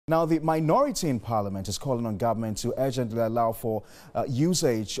Now, the minority in Parliament is calling on government to urgently allow for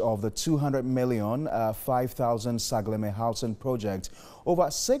usage of the 200 million 5,000 Saglemi housing project.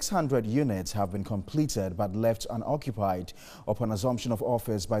 Over 600 units have been completed but left unoccupied. Upon assumption of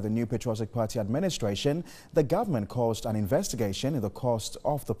office by the new Patriotic Party administration, the government caused an investigation in the cost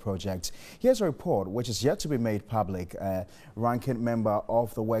of the project. Here's a report which is yet to be made public. Ranking member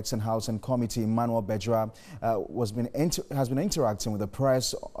of the Works and Housing Committee, Emmanuel Bejra, has been interacting with the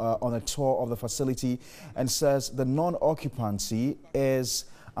press on a tour of the facility and says the non-occupancy is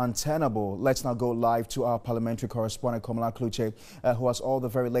untenable. Let's now go live to our parliamentary correspondent, Komala Kluche, who has all the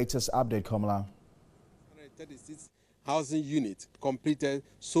very latest update. Komala. 136 housing units completed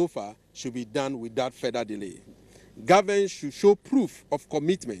so far should be done without further delay. Government should show proof of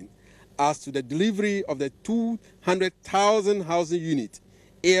commitment as to the delivery of the 200,000 housing units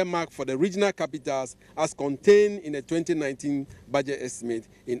earmarked for the regional capitals as contained in the 2019 budget estimate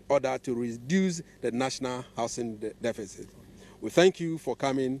in order to reduce the national housing deficit. We thank you for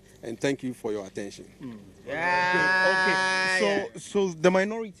coming and thank you for your attention. Okay, so the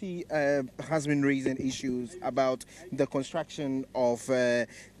minority has been raising issues about the construction of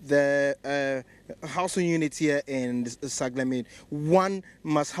the housing unit here in Saglemi. One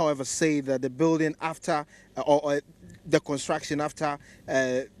must, however, say that the building after the construction after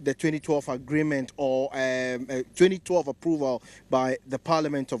the 2012 agreement or 2012 approval by the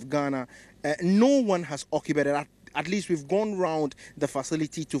Parliament of Ghana, no one has occupied it. At least we've gone round the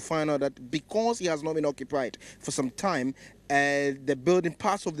facility to find out that because it has not been occupied for some time,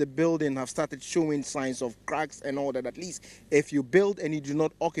 parts of the building have started showing signs of cracks and all that. At least if you build and you do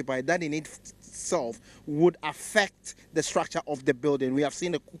not occupy, that in itself would affect the structure of the building. We have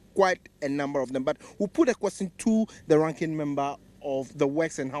seen quite a number of them, but we'll put a question to the ranking member of the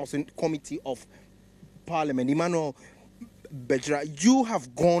Works and Housing Committee of Parliament, Emmanuel Bejra. You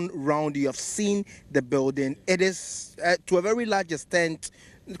have gone round, you have seen the building. It is to a very large extent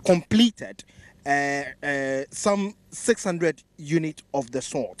completed, some 600 units of the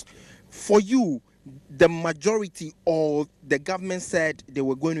sort. For you, the majority or the government said they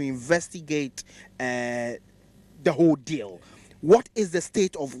were going to investigate the whole deal. What is the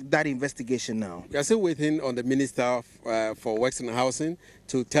state of that investigation now? We are still waiting on the Minister for Works and Housing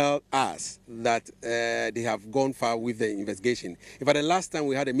to tell us that they have gone far with the investigation. In fact, the last time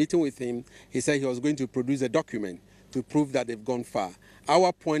we had a meeting with him, he said he was going to produce a document to prove that they've gone far.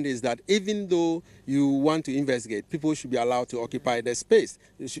 Our point is that even though you want to investigate, people should be allowed to occupy the space.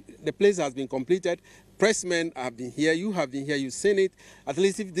 The place has been completed. Pressmen have been here. You have been here. You've seen it. At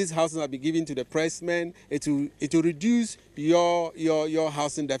least if these houses have been given to the pressmen, it will reduce your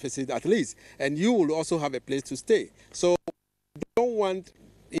housing deficit at least, and you will also have a place to stay. So we don't want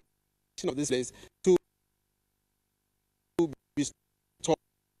of this place to be stopped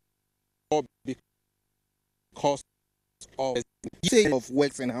because of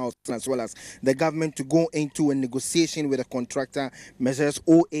Works and Housing, as well as the government to go into a negotiation with a contractor, measures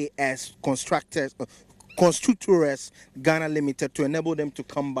OAS Constructors Ghana Limited, to enable them to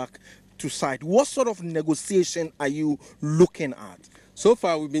come back to site. What sort of negotiation are you looking at? So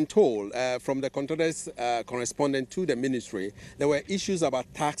far, we've been told from the contractors correspondent to the ministry, there were issues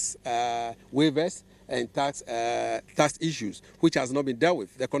about tax waivers and tax issues, which has not been dealt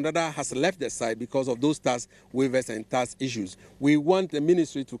with. The contractor has left the site because of those tax waivers and tax issues. We want the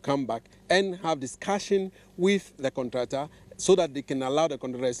ministry to come back and have discussion with the contractor so that they can allow the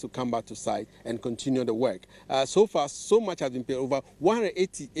contractors to come back to site and continue the work. So far, so much has been paid. Over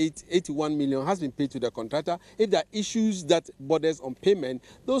 81 million has been paid to the contractor. If there are issues that borders on payment,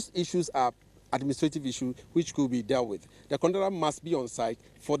 those issues are administrative issues which could be dealt with. The contractor must be on site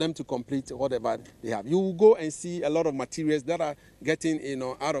for them to complete whatever they have. You will go and see a lot of materials that are getting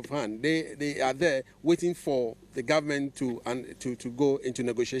out of hand. They are there waiting for the government to go into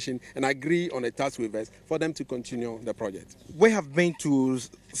negotiation and agree on the tax waivers for them to continue the project. We have been to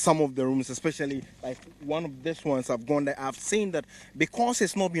some of the rooms, especially like one of these ones. I've gone there. I've seen that because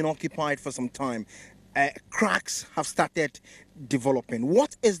it's not been occupied for some time, cracks have started developing.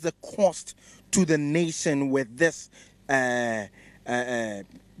 What is the cost to the nation with this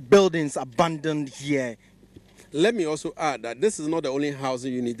buildings abandoned here? Let me also add that this is not the only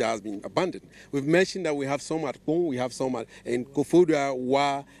housing unit that has been abandoned. We've mentioned that we have some at Kong, we have some in Koforidua,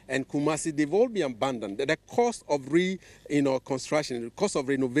 Wa, and Kumasi. They've all been abandoned. The cost of construction, the cost of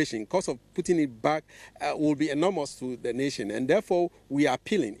renovation, cost of putting it back will be enormous to the nation, and therefore we are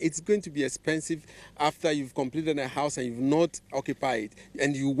appealing. It's going to be expensive after you've completed a house and you've not occupied it,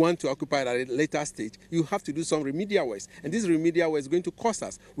 and you want to occupy it at a later stage. You have to do some remedial work, and this remedial work is going to cost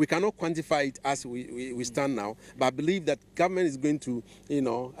us. We cannot quantify it as we stand now, but I believe that government is going to,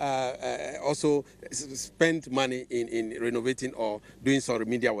 also spend money in renovating or doing some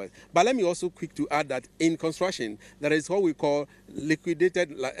remedial work. But let me also quick to add that in construction, there is what we call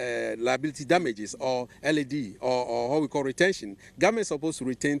liquidated liability damages, or LAD, or what we call retention. Government is supposed to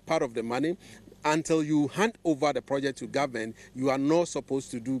retain part of the money. Until you hand over the project to government, you are not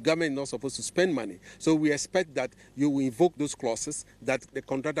supposed to government is not supposed to spend money. So we expect that you will invoke those clauses, that the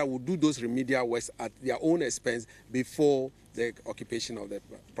contractor will do those remedial works at their own expense before the occupation of the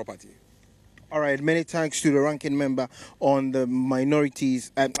property. All right, many thanks to the ranking member on the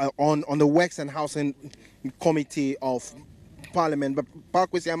minorities, on the Works and Housing Committee of Parliament. But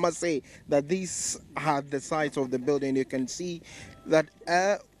Parkwesi, I must say that these are the sides of the building. You can see that,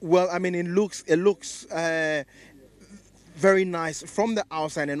 well, I mean, it looks very nice from the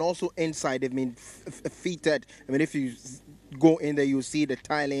outside, and also inside. They've been fitted. I mean, if you go in there, you see the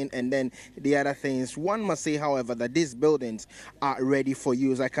tiling and then the other things. One must say, however, that these buildings are ready for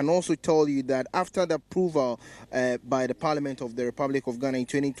use. I can also tell you that after the approval by the Parliament of the Republic of Ghana in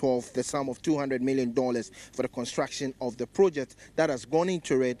 2012, the sum of $200 million for the construction of the project that has gone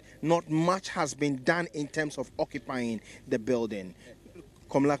into it, not much has been done in terms of occupying the building.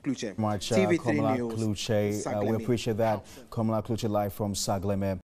 Komla Kluche, TV3 TV3 Komla News, Kluche, we appreciate that. Komla Kluche live from Saglemi.